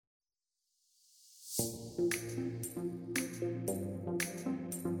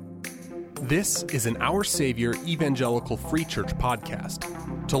This is an Our Savior Evangelical Free Church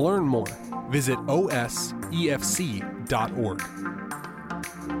podcast. To learn more, visit osefc.org.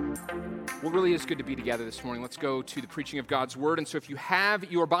 Well, it really is good to be together this morning. Let's go to the preaching of God's Word. And so if you have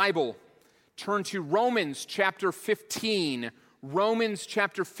your Bible, turn to Romans chapter 15. Romans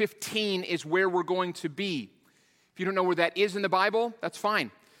chapter 15 is where we're going to be. If you don't know where that is in the Bible, that's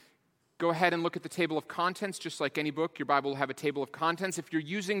fine. Go ahead and look at the table of contents. Just like any book, your Bible will have a table of contents. If you're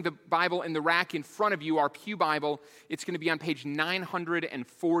using the Bible in the rack in front of you, our Pew Bible, it's going to be on page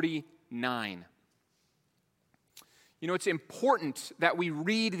 949. You know, it's important that we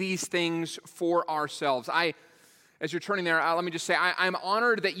read these things for ourselves. As you're turning there, let me just say, I'm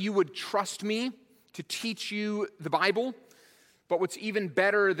honored that you would trust me to teach you the Bible. But what's even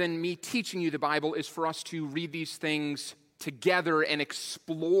better than me teaching you the Bible is for us to read these things together and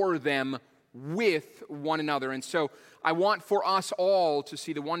explore them with one another. And so I want for us all to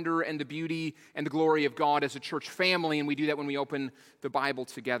see the wonder and the beauty and the glory of God as a church family, and we do that when we open the Bible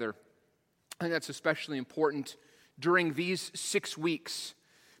together. I think that's especially important during these 6 weeks,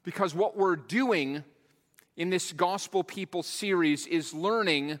 because what we're doing in this Gospel People series is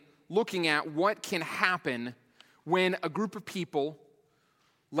looking at what can happen when a group of people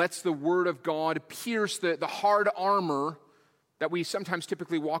lets the Word of God pierce the hard armor that we sometimes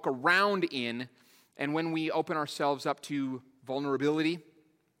typically walk around in, and when we open ourselves up to vulnerability,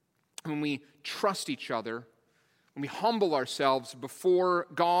 when we trust each other, when we humble ourselves before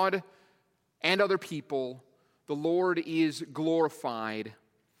God and other people, the Lord is glorified.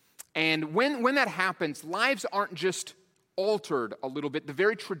 And when that happens, lives aren't just altered a little bit. The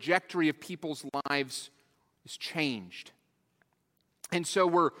very trajectory of people's lives is changed. And so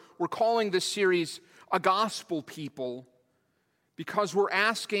we're calling this series A Gospel People, because we're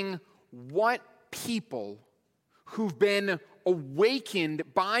asking what people who've been awakened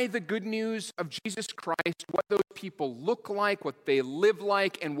by the good news of Jesus Christ, what those people look like, what they live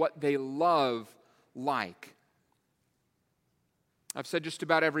like, and what they love like. I've said just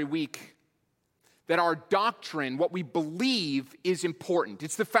about every week that our doctrine, what we believe, is important.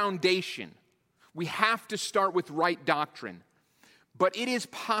 It's the foundation. We have to start with right doctrine. But it is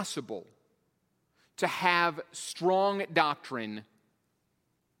possible to have strong doctrine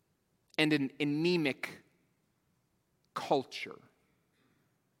and an anemic culture.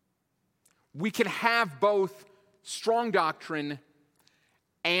 We can have both strong doctrine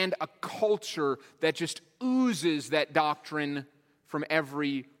and a culture that just oozes that doctrine from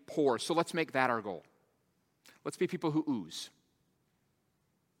every pore. So let's make that our goal. Let's be people who ooze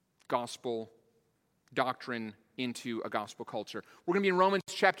gospel doctrine into a gospel culture. We're going to be in Romans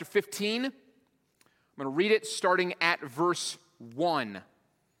chapter 15. I'm going to read it starting at verse 1.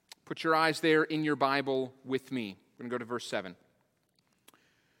 Put your eyes there in your Bible with me. We're going to go to verse 7.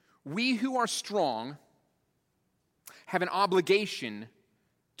 We who are strong have an obligation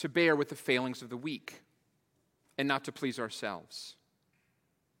to bear with the failings of the weak and not to please ourselves.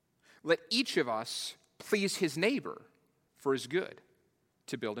 Let each of us please his neighbor for his good,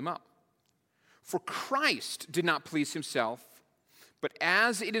 to build him up. For Christ did not please himself, but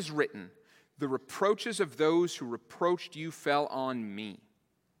as it is written, the reproaches of those who reproached you fell on me.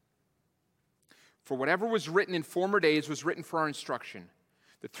 For whatever was written in former days was written for our instruction,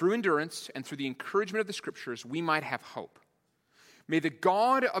 that through endurance and through the encouragement of the Scriptures we might have hope. May the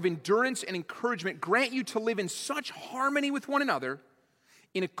God of endurance and encouragement grant you to live in such harmony with one another,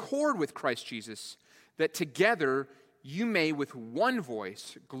 in accord with Christ Jesus, that together you may with one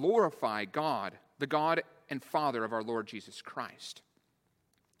voice glorify God, the God and Father of our Lord Jesus Christ.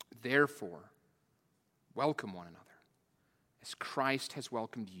 Therefore, welcome one another, as Christ has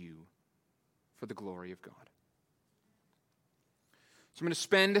welcomed you for the glory of God. So I'm going to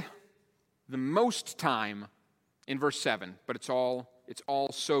spend the most time in verse 7, but it's all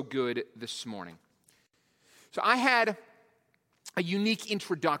so good this morning. So I had a unique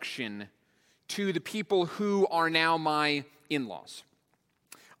introduction to the people who are now my in-laws.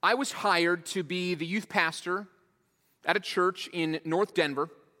 I was hired to be the youth pastor at a church in North Denver,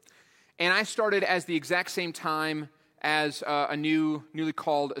 and I started as the exact same time as a newly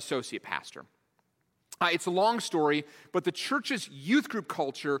called associate pastor. It's a long story, but the church's youth group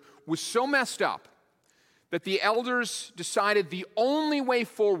culture was so messed up that the elders decided the only way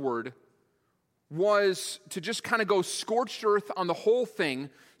forward was to just kind of go scorched earth on the whole thing.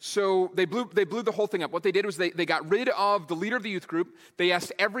 So they blew the whole thing up. What they did was they got rid of the leader of the youth group. They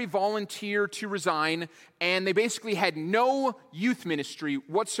asked every volunteer to resign, and they basically had no youth ministry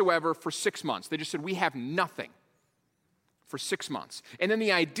whatsoever for 6 months. They just said, we have nothing for 6 months. And then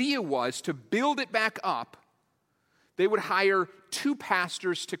the idea was to build it back up. They would hire 2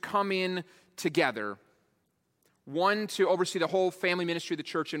 pastors to come in together, one to oversee the whole family ministry of the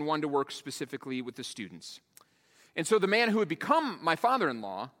church and one to work specifically with the students. And so the man who had become my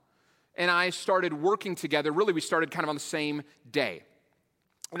father-in-law and I started working together. Really, we started kind of on the same day.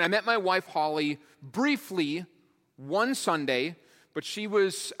 And I met my wife, Holly, briefly one Sunday, but she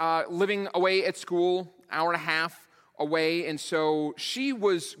was living away at school, hour and a half away, and so she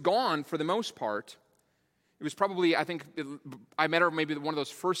was gone for the most part. It was probably, I met her maybe one of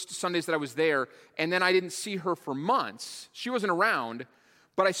those first Sundays that I was there, and then I didn't see her for months. She wasn't around,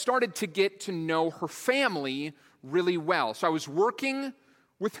 but I started to get to know her family really well. So I was working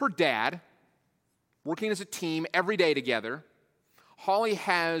with her dad, working as a team every day together. Holly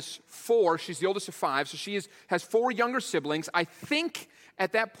has 4. She's the oldest of 5, so she has 4 younger siblings. I think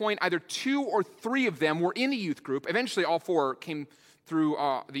at that point, either 2 or 3 of them were in the youth group. Eventually, all 4 came through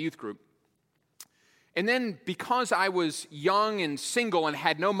the youth group. And then, because I was young and single and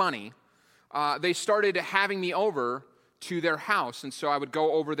had no money, they started having me over to their house. And so I would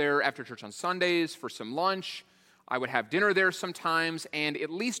go over there after church on Sundays for some lunch. I would have dinner there sometimes, and at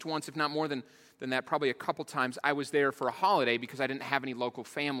least once, if not more than that, probably a couple times, I was there for a holiday because I didn't have any local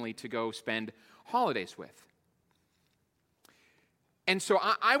family to go spend holidays with. And so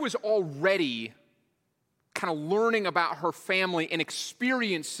I was already kind of learning about her family and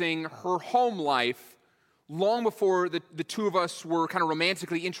experiencing her home life long before the 2 of us were kind of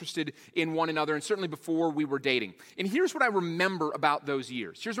romantically interested in one another, and certainly before we were dating. And here's what I remember about those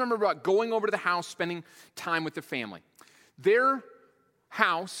years. Here's what I remember about going over to the house, spending time with the family. Their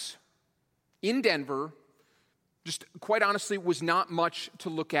house in Denver, just quite honestly, was not much to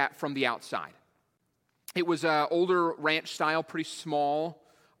look at from the outside. It was an older ranch style, pretty small,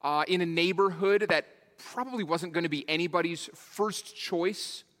 in a neighborhood that probably wasn't going to be anybody's first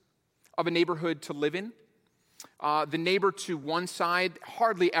choice of a neighborhood to live in. The neighbor to one side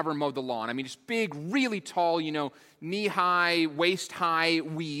hardly ever mowed the lawn. I mean, just big, really tall, knee-high, waist-high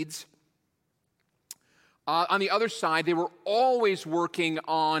weeds. On the other side, they were always working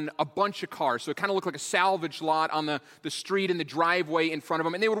on a bunch of cars. So it kind of looked like a salvage lot on the street and the driveway in front of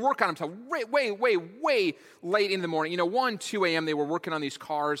them. And they would work on them until way late in the morning. 1, 2 a.m., they were working on these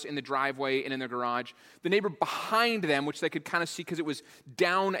cars in the driveway and in their garage. The neighbor behind them, which they could kind of see because it was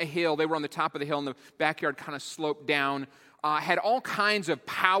down a hill, they were on the top of the hill and the backyard kind of sloped down, had all kinds of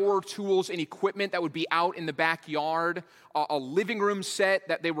power tools and equipment that would be out in the backyard. A living room set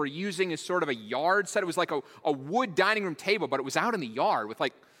that they were using as sort of a yard set. It was like a wood dining room table, but it was out in the yard with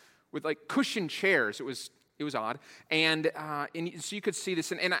cushioned chairs. It was odd. And so you could see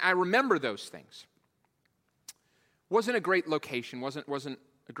this, and I remember those things. Wasn't a great location, wasn't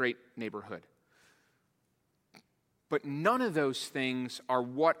a great neighborhood. But none of those things are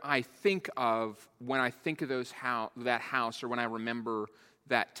what I think of when I think of that house or when I remember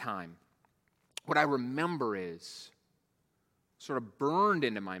that time. What I remember is, sort of burned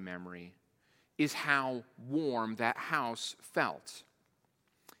into my memory, is how warm that house felt.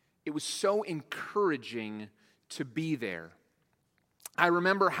 It was so encouraging to be there. I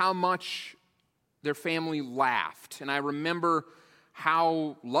remember how much their family laughed, and I remember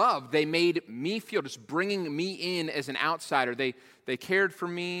how loved they made me feel, just bringing me in as an outsider. They cared for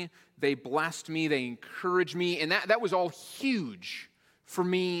me, they blessed me, they encouraged me, and that was all huge for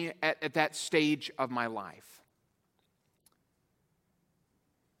me at that stage of my life.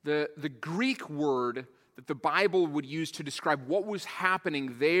 The Greek word that the Bible would use to describe what was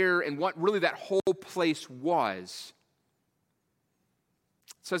happening there and what really that whole place was,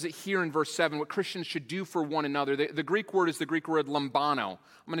 it says it here in verse 7, what Christians should do for one another. The Greek word is the Greek word lambano.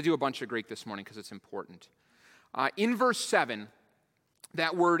 I'm going to do a bunch of Greek this morning because it's important. In verse 7,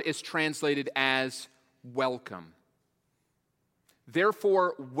 that word is translated as welcome.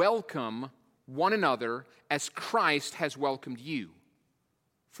 Therefore, welcome one another as Christ has welcomed you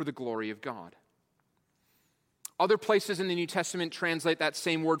for the glory of God. Other places in the New Testament translate that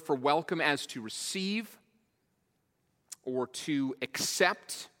same word for welcome as to receive or to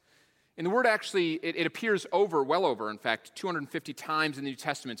accept. And the word actually, it appears well over, in fact, 250 times in the New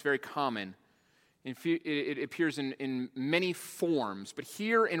Testament. It's very common. It appears in many forms. But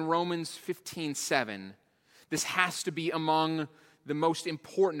here in Romans 15:7, this has to be among the most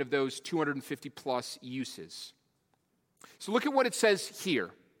important of those 250 plus uses. So look at what it says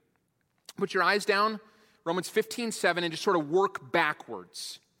here. Put your eyes down, Romans 15:7, and just sort of work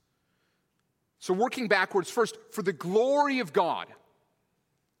backwards. So working backwards, first, for the glory of God.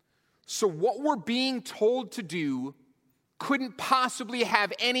 So what we're being told to do couldn't possibly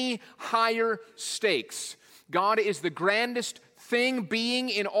have any higher stakes. God is the grandest being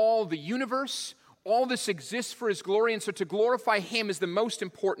in all the universe. All this exists for his glory, and so to glorify him is the most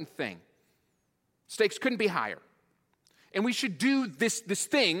important thing. Stakes couldn't be higher. And we should do this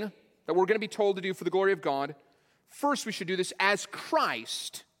thing that we're going to be told to do for the glory of God. First, we should do this as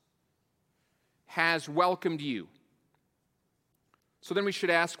Christ has welcomed you. So then we should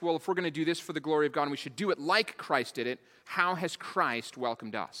ask, well, if we're going to do this for the glory of God, and we should do it like Christ did it, how has Christ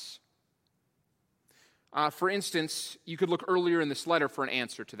welcomed us? For instance, you could look earlier in this letter for an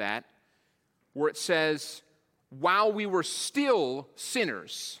answer to that, where it says, while we were still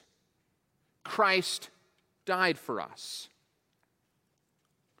sinners, Christ died for us.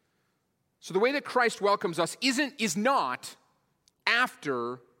 So the way that Christ welcomes us is not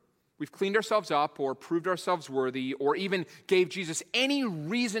after we've cleaned ourselves up or proved ourselves worthy or even gave Jesus any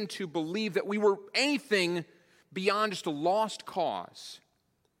reason to believe that we were anything beyond just a lost cause.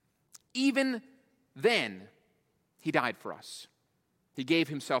 Even then, he died for us. He gave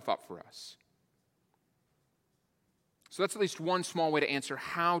himself up for us. So that's at least one small way to answer,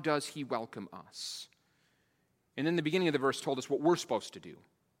 how does he welcome us? And then the beginning of the verse told us what we're supposed to do.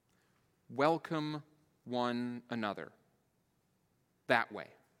 Welcome one another. That way.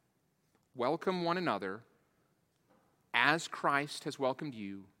 Welcome one another as Christ has welcomed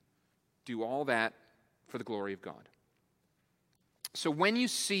you. Do all that for the glory of God. So when you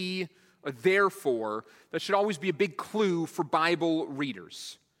see a therefore, that should always be a big clue for Bible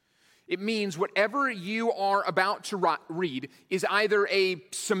readers. It means whatever you are about to read is either a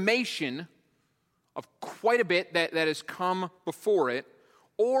summation of quite a bit that has come before it,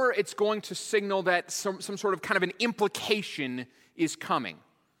 or it's going to signal that some sort of kind of an implication is coming.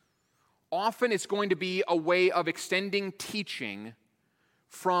 Often it's going to be a way of extending teaching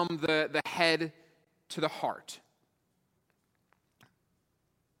from the head to the heart.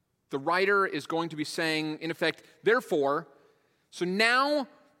 The writer is going to be saying, in effect, therefore, so now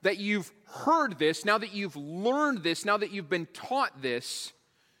that you've heard this, now that you've learned this, now that you've been taught this,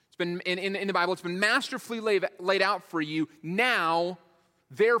 it's been in the Bible, it's been masterfully laid out for you. Now,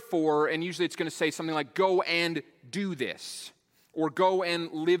 therefore, and usually it's going to say something like, go and do this, or go and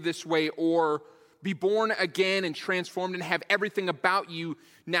live this way, or be born again and transformed and have everything about you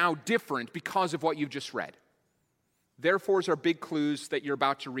now different because of what you've just read. Therefores are big clues that you're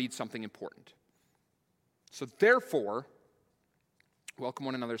about to read something important. So therefore, welcome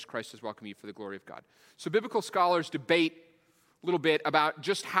one another as Christ has welcomed you for the glory of God. So biblical scholars debate a little bit about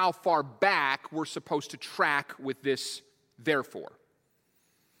just how far back we're supposed to track with this therefore.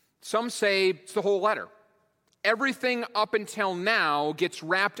 Some say it's the whole letter. Everything up until now gets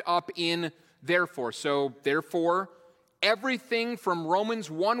wrapped up in therefore. So therefore, everything from Romans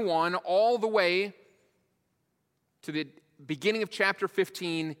 1:1 all the way to the beginning of chapter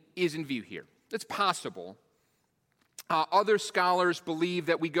 15 is in view here. It's possible. Other scholars believe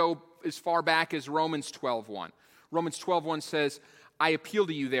that we go as far back as Romans 12:1. Romans 12:1 says, I appeal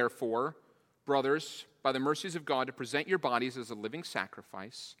to you, therefore, brothers, by the mercies of God, to present your bodies as a living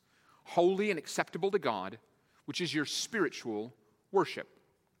sacrifice, holy and acceptable to God, which is your spiritual worship.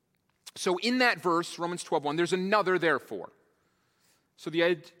 So in that verse, Romans 12:1, there's another therefore. So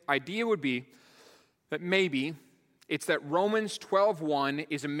the idea would be that maybe it's that Romans 12:1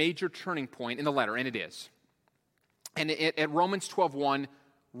 is a major turning point in the letter, and it is. And at Romans 12:1,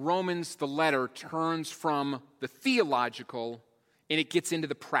 Romans, the letter, turns from the theological and it gets into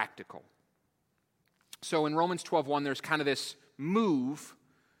the practical. So in Romans 12:1, there's kind of this move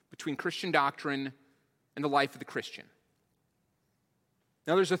between Christian doctrine and the life of the Christian.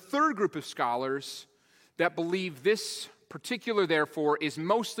 Now there's a third group of scholars that believe this particular therefore is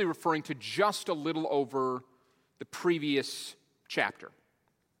mostly referring to just a little over the previous chapter.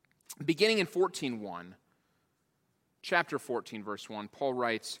 Beginning in 14:1, chapter 14, verse 1, Paul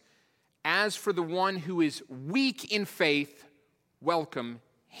writes, as for the one who is weak in faith, welcome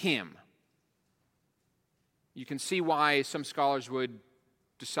him. You can see why some scholars would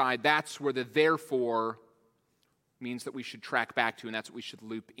decide that's where the therefore means that we should track back to, and that's what we should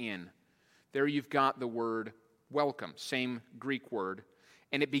loop in. There you've got the word welcome, same Greek word,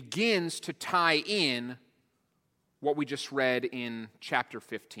 and it begins to tie in what we just read in chapter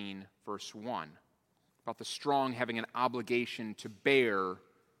 15, verse 1, about the strong having an obligation to bear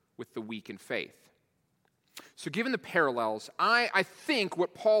with the weak in faith. So given the parallels, I think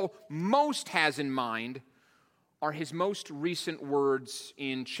what Paul most has in mind are his most recent words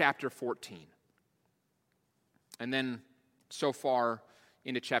in chapter 14. And then so far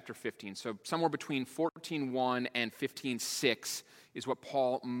into chapter 15. So somewhere between 14:1 and 15:6 is what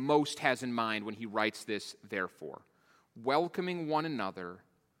Paul most has in mind when he writes this therefore. Welcoming one another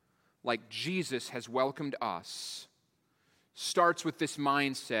like Jesus has welcomed us starts with this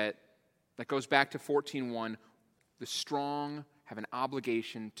mindset that goes back to 14:1. The strong have an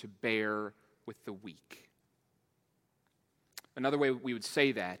obligation to bear with the weak. Another way we would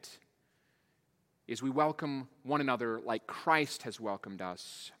say that is we welcome one another like Christ has welcomed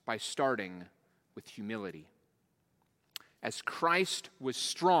us by starting with humility. As Christ was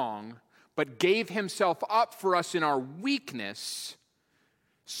strong, but gave himself up for us in our weakness,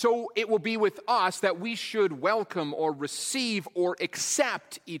 so it will be with us that we should welcome or receive or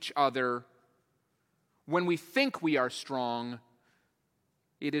accept each other. When we think we are strong,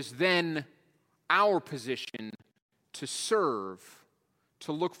 it is then our position to serve,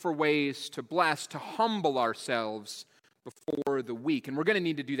 to look for ways to bless, to humble ourselves before the weak. And we're going to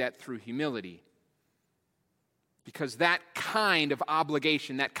need to do that through humility. Because that kind of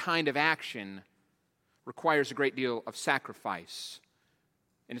obligation, that kind of action requires a great deal of sacrifice.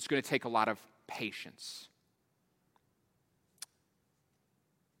 And it's going to take a lot of patience.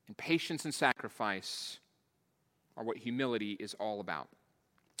 And patience and sacrifice are what humility is all about.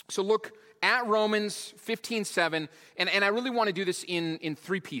 So look at Romans 15:7, and I really want to do this in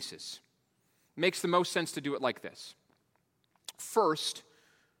three pieces. It makes the most sense to do it like this. First,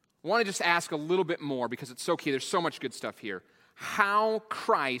 I want to just ask a little bit more because it's so key. There's so much good stuff here. How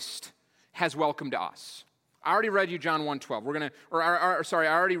Christ has welcomed us. I already read you John 1:12.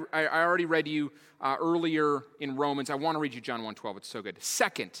 I already read you earlier in Romans. I want to read you John 1:12. It's so good.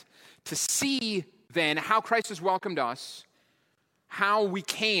 Second, to see then how Christ has welcomed us, how we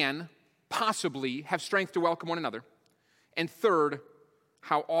can possibly have strength to welcome one another. And third,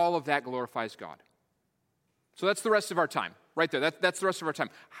 how all of that glorifies God. So that's the rest of our time, right there. That's the rest of our time.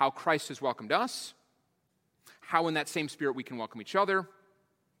 How Christ has welcomed us, how in that same spirit we can welcome each other,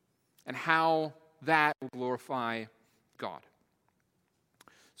 and how that will glorify God.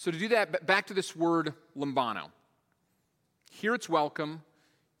 So to do that, back to this word lambano. Here it's welcome.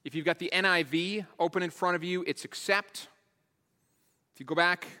 If you've got the NIV open in front of you, it's accept. If you go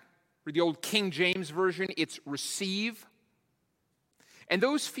back, read the old King James Version, it's receive. And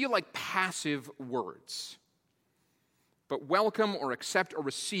those feel like passive words. But welcome or accept or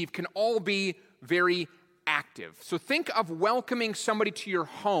receive can all be very active. So think of welcoming somebody to your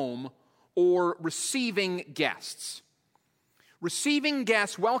home or receiving guests. Receiving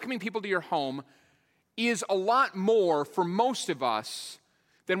guests, welcoming people to your home is a lot more for most of us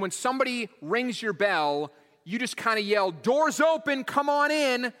than when somebody rings your bell, you just kind of yell, "Doors open, come on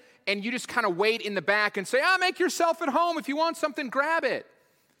in," and you just kind of wait in the back and say, "Make yourself at home. If you want something, grab it."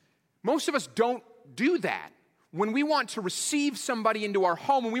 Most of us don't do that. When we want to receive somebody into our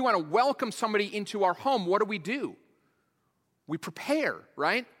home, when we want to welcome somebody into our home, what do? We prepare,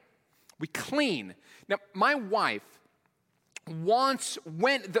 right? We clean. Now, my wife wants,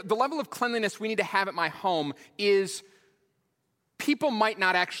 the level of cleanliness we need to have at my home is people might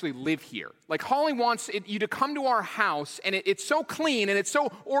not actually live here. Like Holly wants you to come to our house, and it's so clean and it's so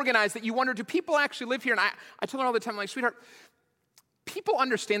organized that you wonder, do people actually live here? And I tell her all the time, like, sweetheart, people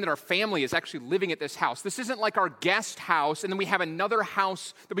understand that our family is actually living at this house. This isn't like our guest house, and then we have another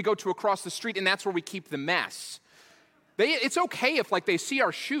house that we go to across the street, and that's where we keep the mess. It's okay if like they see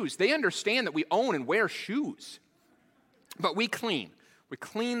our shoes. They understand that we own and wear shoes. But we clean. We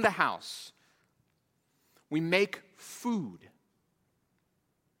clean the house. We make food.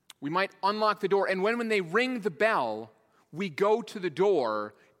 We might unlock the door, and when they ring the bell, we go to the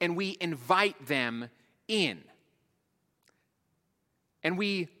door and we invite them in. And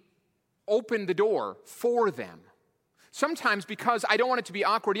we open the door for them. Sometimes because I don't want it to be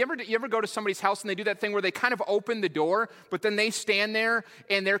awkward. You ever go to somebody's house and they do that thing where they kind of open the door, but then they stand there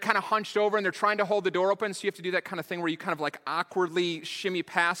and they're kind of hunched over and they're trying to hold the door open, so you have to do that kind of thing where you kind of like awkwardly shimmy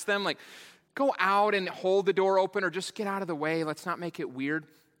past them, like go out and hold the door open or just get out of the way. Let's not make it weird.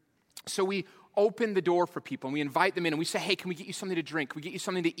 So we open the door for people and we invite them in and we say, "Hey, can we get you something to drink? Can we get you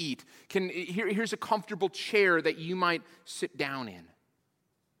something to eat? Here's a comfortable chair that you might sit down in."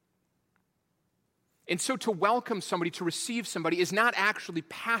 And so to welcome somebody, to receive somebody, is not actually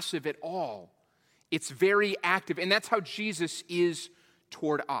passive at all. It's very active, and that's how Jesus is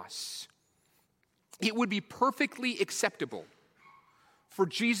toward us. It would be perfectly acceptable for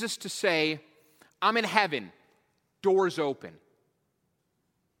Jesus to say, "I'm in heaven, doors open."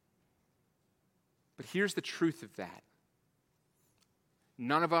 But here's the truth of that.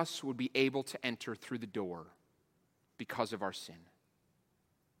 None of us would be able to enter through the door because of our sin.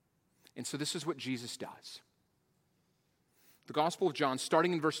 And so this is what Jesus does. The Gospel of John,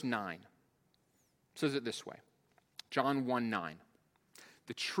 starting in verse 9, says it this way. John 1:9.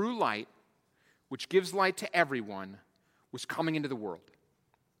 "The true light, which gives light to everyone, was coming into the world.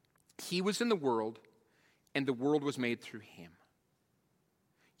 He was in the world, and the world was made through him.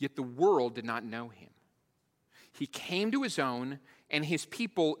 Yet the world did not know him. He came to his own, and his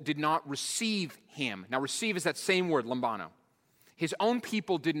people did not receive him. Now, receive is that same word, lambano. His own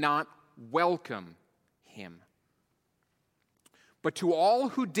people did not welcome him. But to all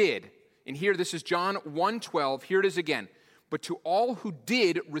who did, and here this is John 1:12, here it is again. But to all who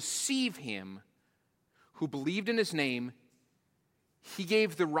did receive him, who believed in his name, he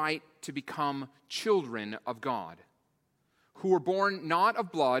gave the right to become children of God, who were born not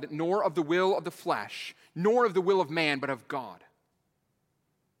of blood, nor of the will of the flesh, nor of the will of man, but of God.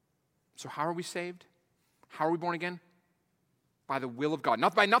 So how are we saved? How are we born again? By the will of God.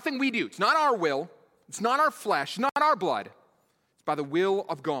 Not by nothing we do. It's not our will. It's not our flesh, not our blood. It's by the will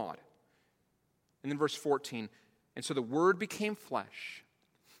of God. And then verse 14, and so the Word became flesh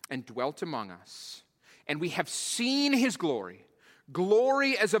and dwelt among us, and we have seen his glory,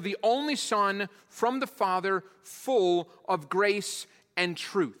 glory as of the only Son from the Father, full of grace and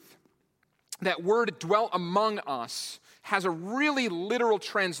truth. That word dwelt among us has a really literal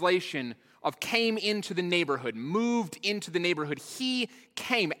translation of came into the neighborhood, moved into the neighborhood. He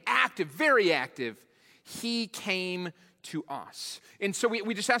came, active, very active. He came to us. And so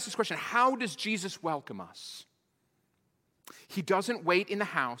we just ask this question, how does Jesus welcome us? He doesn't wait in the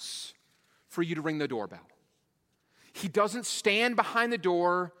house for you to ring the doorbell. He doesn't stand behind the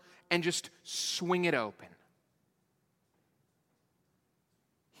door and just swing it open.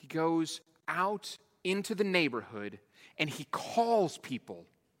 He goes out into the neighborhood and he calls people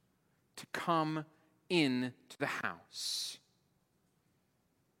to come into the house.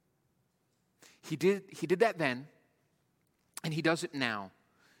 He did that then, and he does it now,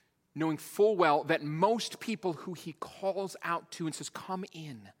 knowing full well that most people who he calls out to and says, come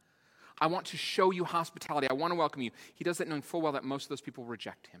in, I want to show you hospitality, I want to welcome you. He does that knowing full well that most of those people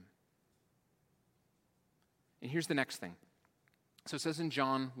reject him. And here's the next thing. So it says in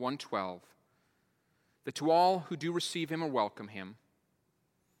John 1:12, that to all who do receive him or welcome him,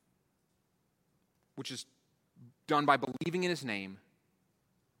 which is done by believing in his name,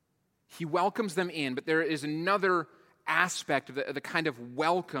 he welcomes them in. But there is another aspect of the kind of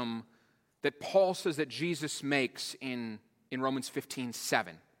welcome that Paul says that Jesus makes in Romans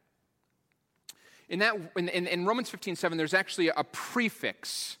 15:7. In Romans 15:7, there's actually a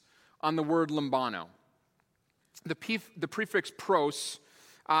prefix on the word lambano. The prefix pros,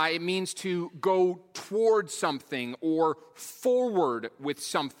 it means to go toward something or forward with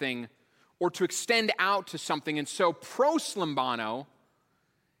something or to extend out to something. And so pros lambano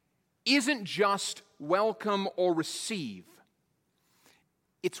isn't just welcome or receive.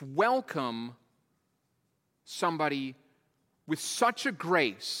 It's welcome somebody with such a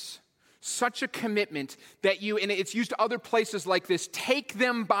grace, such a commitment that you, and it's used other places like this, take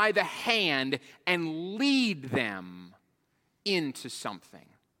them by the hand and lead them into something.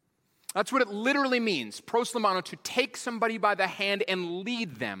 That's what it literally means, pros lambano, to take somebody by the hand and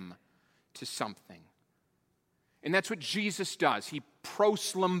lead them to something. And that's what Jesus does. He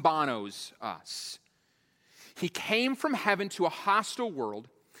pros lambanos us. He came from heaven to a hostile world.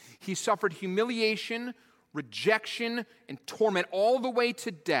 He suffered humiliation, rejection, and torment all the way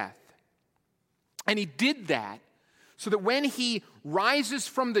to death. And he did that so that when he rises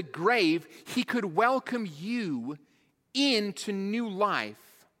from the grave, he could welcome you into new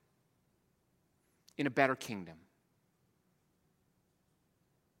life in a better kingdom.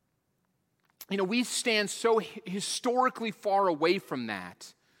 You know, we stand so historically far away from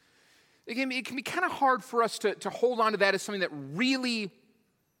that. It can be kind of hard for us to hold on to that as something that really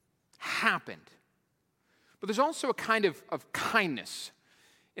happened. But there's also a kind of kindness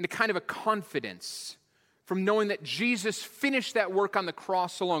and a kind of a confidence from knowing that Jesus finished that work on the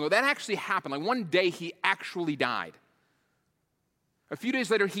cross so long ago. That actually happened. Like one day he actually died. A few days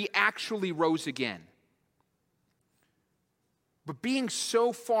later he actually rose again. But being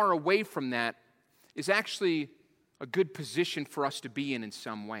so far away from that is actually a good position for us to be in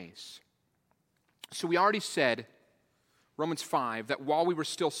some ways. So we already said, Romans 5, that while we were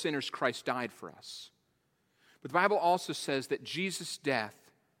still sinners, Christ died for us. But the Bible also says that Jesus' death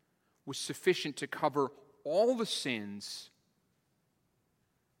was sufficient to cover all the sins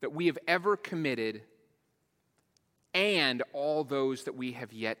that we have ever committed and all those that we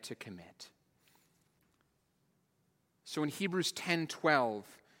have yet to commit. So in Hebrews 10:12,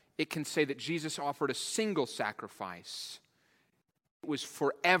 it can say that Jesus offered a single sacrifice. It was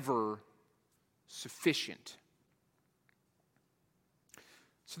forever sufficient.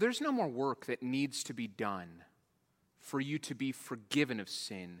 So there's no more work that needs to be done for you to be forgiven of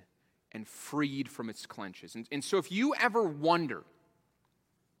sin and freed from its clutches. And so if you ever wonder,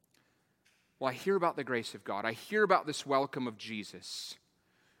 well, I hear about the grace of God. I hear about this welcome of Jesus.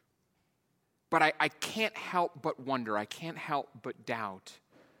 But I can't help but wonder, I can't help but doubt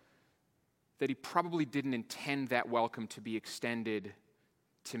that he probably didn't intend that welcome to be extended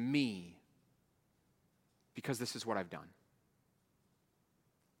to me because this is what I've done.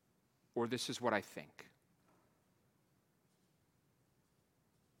 Or this is what I think.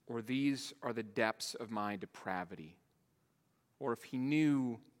 Or these are the depths of my depravity. Or if he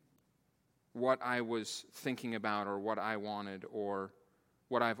knew what I was thinking about or what I wanted or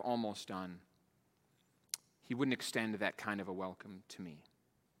what I've almost done, he wouldn't extend that kind of a welcome to me.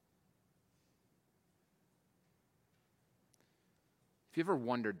 If you ever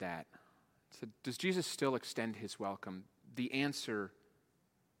wondered that, so does Jesus still extend his welcome? The answer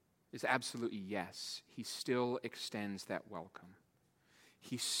is absolutely yes. He still extends that welcome.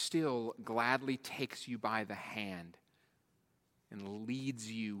 He still gladly takes you by the hand and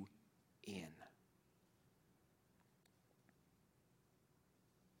leads you in.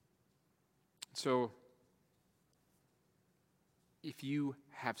 So, if you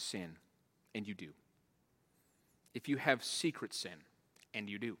have sin, and you do, if you have secret sin, and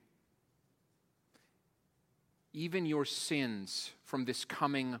you do, even your sins from this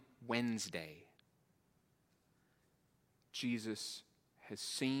coming Wednesday, Jesus has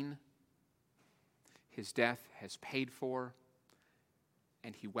seen, his death has paid for,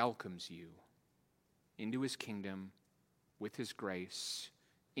 and he welcomes you into his kingdom with his grace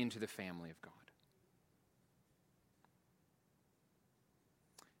into the family of God.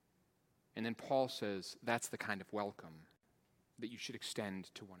 And then Paul says that's the kind of welcome that you should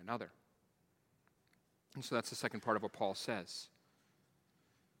extend to one another. And so that's the second part of what Paul says.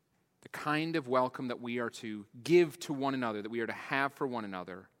 The kind of welcome that we are to give to one another, that we are to have for one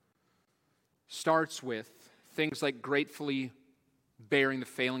another, starts with things like gratefully bearing the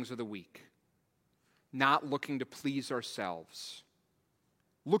failings of the weak, not looking to please ourselves,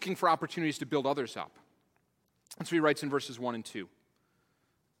 looking for opportunities to build others up. And so he writes in verses 1 and 2.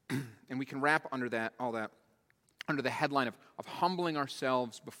 And we can wrap under that, all that, under the headline of humbling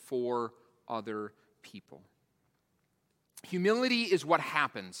ourselves before other people. Humility is what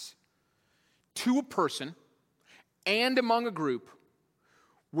happens to a person and among a group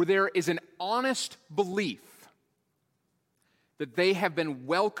where there is an honest belief that they have been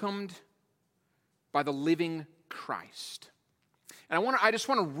welcomed by the living Christ. And I just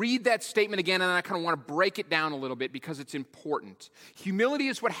want to read that statement again, and I kind of want to break it down a little bit because it's important. Humility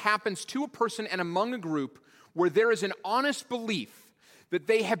is what happens to a person and among a group where there is an honest belief that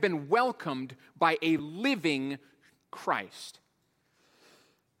they have been welcomed by a living Christ.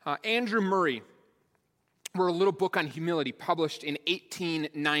 Andrew Murray wrote a little book on humility published in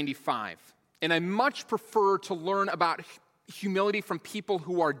 1895. And I much prefer to learn about humility from people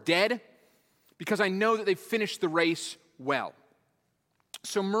who are dead because I know that they've finished the race well.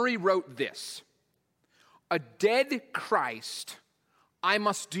 So Murray wrote this: "A dead Christ I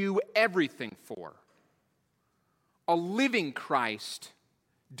must do everything for. A living Christ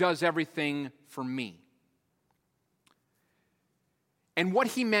does everything for me." And what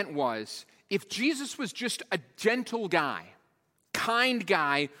he meant was, if Jesus was just a gentle guy, kind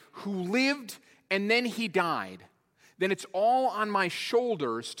guy who lived and then he died, then it's all on my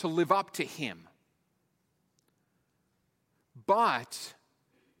shoulders to live up to him. But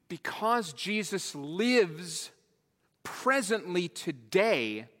because Jesus lives presently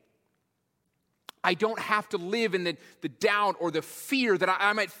today, I don't have to live in the doubt or the fear that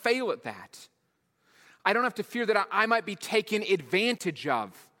I might fail at that. I don't have to fear that I might be taken advantage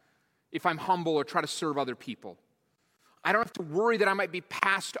of if I'm humble or try to serve other people. I don't have to worry that I might be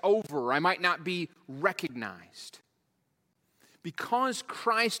passed over or I might not be recognized. Because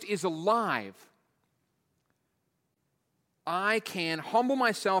Christ is alive, I can humble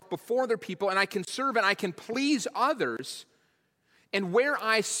myself before other people and I can serve and I can please others. And where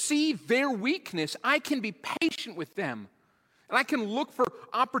I see their weakness, I can be patient with them. And I can look for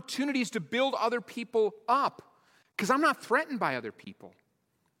opportunities to build other people up because I'm not threatened by other people.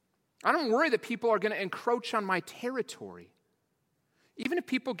 I don't worry that people are going to encroach on my territory. Even if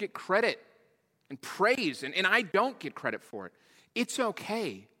people get credit and praise and I don't get credit for it, it's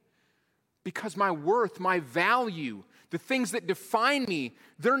okay. Because my worth, my value, the things that define me,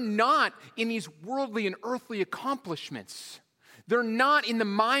 they're not in these worldly and earthly accomplishments. They're not in the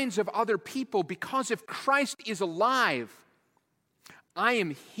minds of other people, because if Christ is alive, I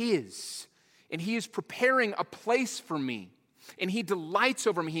am his, and he is preparing a place for me, and he delights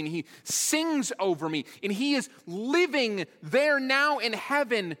over me, and he sings over me, and he is living there now in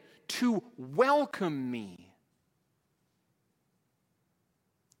heaven to welcome me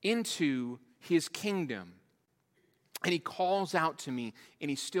into his kingdom. And he calls out to me, and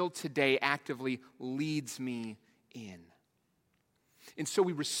he still today actively leads me in. And so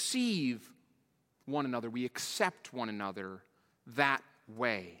we receive one another, we accept one another that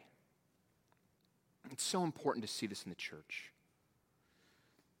way. It's so important to see this in the church.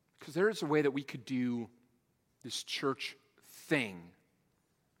 Because there is a way that we could do this church thing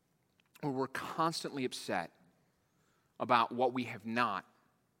where we're constantly upset about what we have not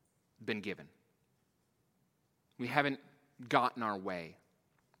been given. We haven't gotten our way.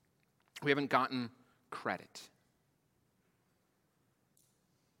 We haven't gotten credit.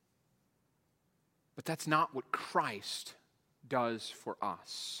 But that's not what Christ does for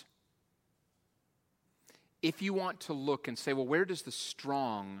us. If you want to look and say, well, where does the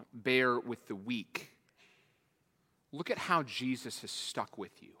strong bear with the weak? Look at how Jesus has stuck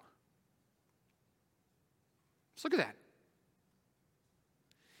with you. Just look at that.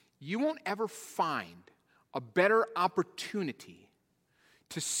 You won't ever find a better opportunity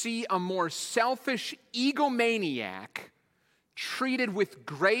to see a more selfish egomaniac treated with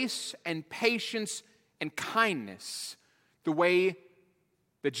grace and patience and kindness the way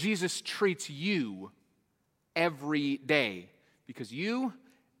that Jesus treats you every day. Because you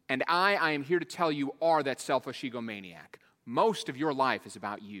and I am here to tell you, are that selfish egomaniac. Most of your life is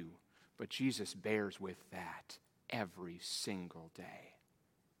about you, but Jesus bears with that every single day.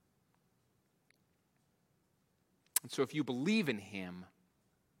 And so if you believe in him,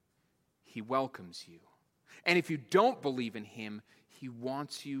 he welcomes you. And if you don't believe in him, he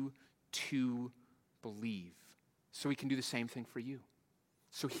wants you to believe. So he can do the same thing for you.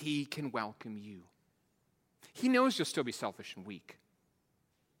 So he can welcome you. He knows you'll still be selfish and weak,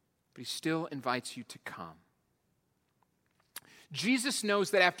 but he still invites you to come. Jesus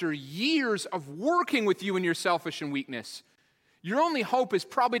knows that after years of working with you in your selfish and weakness, your only hope is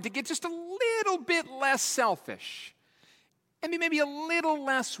probably to get just a little bit less selfish and maybe a little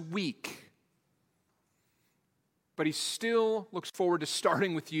less weak. But he still looks forward to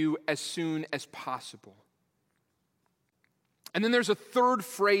starting with you as soon as possible. And then there's a third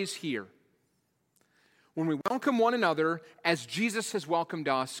phrase here. When we welcome one another as Jesus has welcomed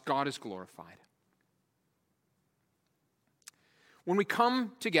us, God is glorified. When we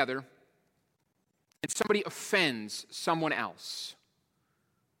come together and somebody offends someone else,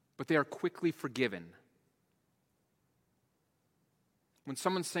 but they are quickly forgiven. When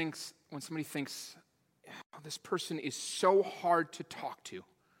somebody thinks, oh, this person is so hard to talk to,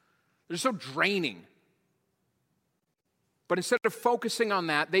 they're so draining. But instead of focusing on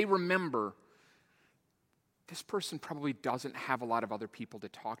that, they remember this person probably doesn't have a lot of other people to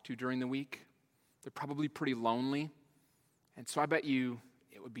talk to during the week. They're probably pretty lonely. And so I bet you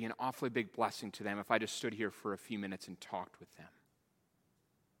it would be an awfully big blessing to them if I just stood here for a few minutes and talked with them.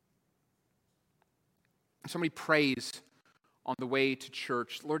 Somebody prays on the way to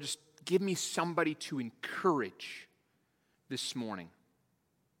church, Lord, just give me somebody to encourage this morning.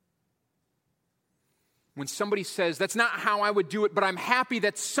 When somebody says, that's not how I would do it, but I'm happy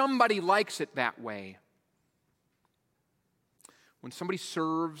that somebody likes it that way. When somebody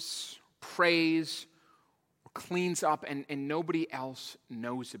serves, prays, or cleans up and nobody else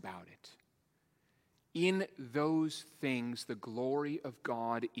knows about it. In those things, the glory of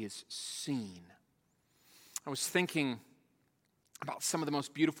God is seen. I was thinking about some of the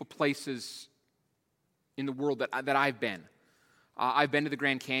most beautiful places in the world that I've been. I've been to the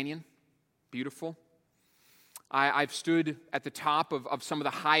Grand Canyon, beautiful. I've stood at the top of some of the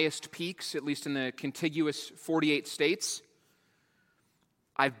highest peaks, at least in the contiguous 48 states.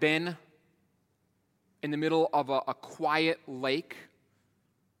 I've been in the middle of a quiet lake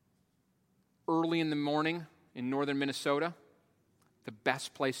early in the morning in northern Minnesota, the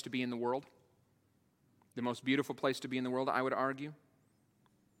best place to be in the world. The most beautiful place to be in the world, I would argue.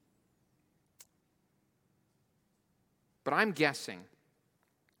 But I'm guessing,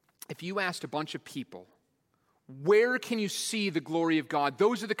 if you asked a bunch of people, where can you see the glory of God?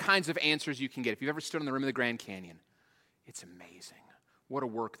 Those are the kinds of answers you can get. If you've ever stood on the rim of the Grand Canyon, it's amazing. What a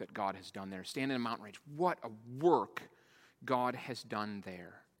work that God has done there. Stand in a mountain range. What a work God has done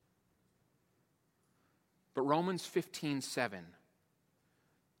there. But Romans 15:7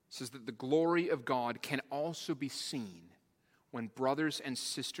 says that the glory of God can also be seen when brothers and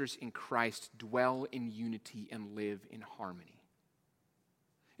sisters in Christ dwell in unity and live in harmony.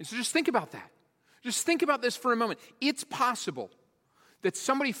 And so just think about that. Just think about this for a moment. It's possible that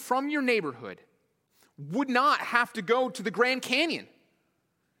somebody from your neighborhood would not have to go to the Grand Canyon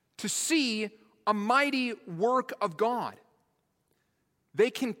to see a mighty work of God. They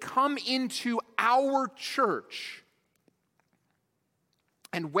can come into our church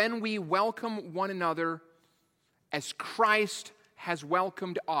And when we welcome one another as Christ has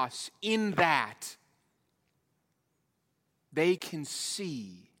welcomed us, in that they can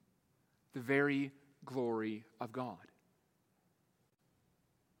see the very glory of God.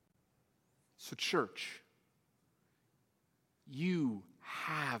 So, church, you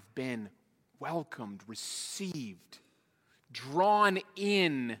have been welcomed, received, drawn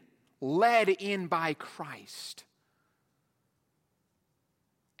in, led in by Christ.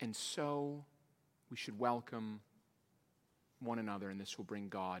 And so we should welcome one another, and this will bring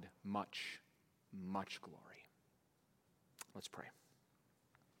God much, much glory. Let's pray.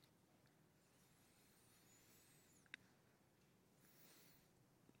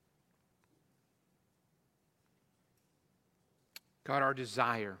 God, our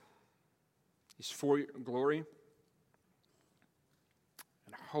desire is for your glory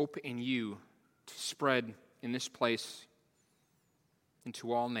and hope in you to spread in this place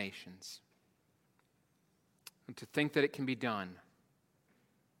into all nations. And to think that it can be done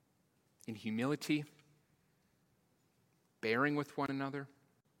in humility, bearing with one another,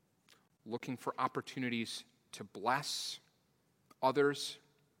 looking for opportunities to bless others,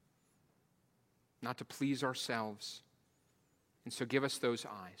 not to please ourselves. And so give us those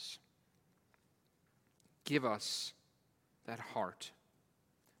eyes. Give us that heart,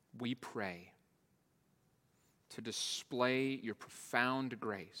 we pray, to display your profound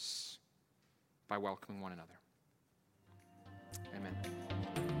grace by welcoming one another. Amen.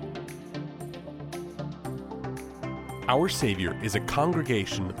 Our Savior is a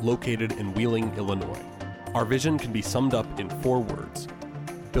congregation located in Wheeling, Illinois. Our vision can be summed up in 4 words: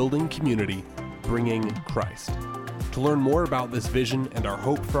 building community, bringing Christ. To learn more about this vision and our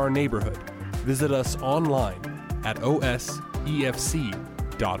hope for our neighborhood, visit us online at osefc.org.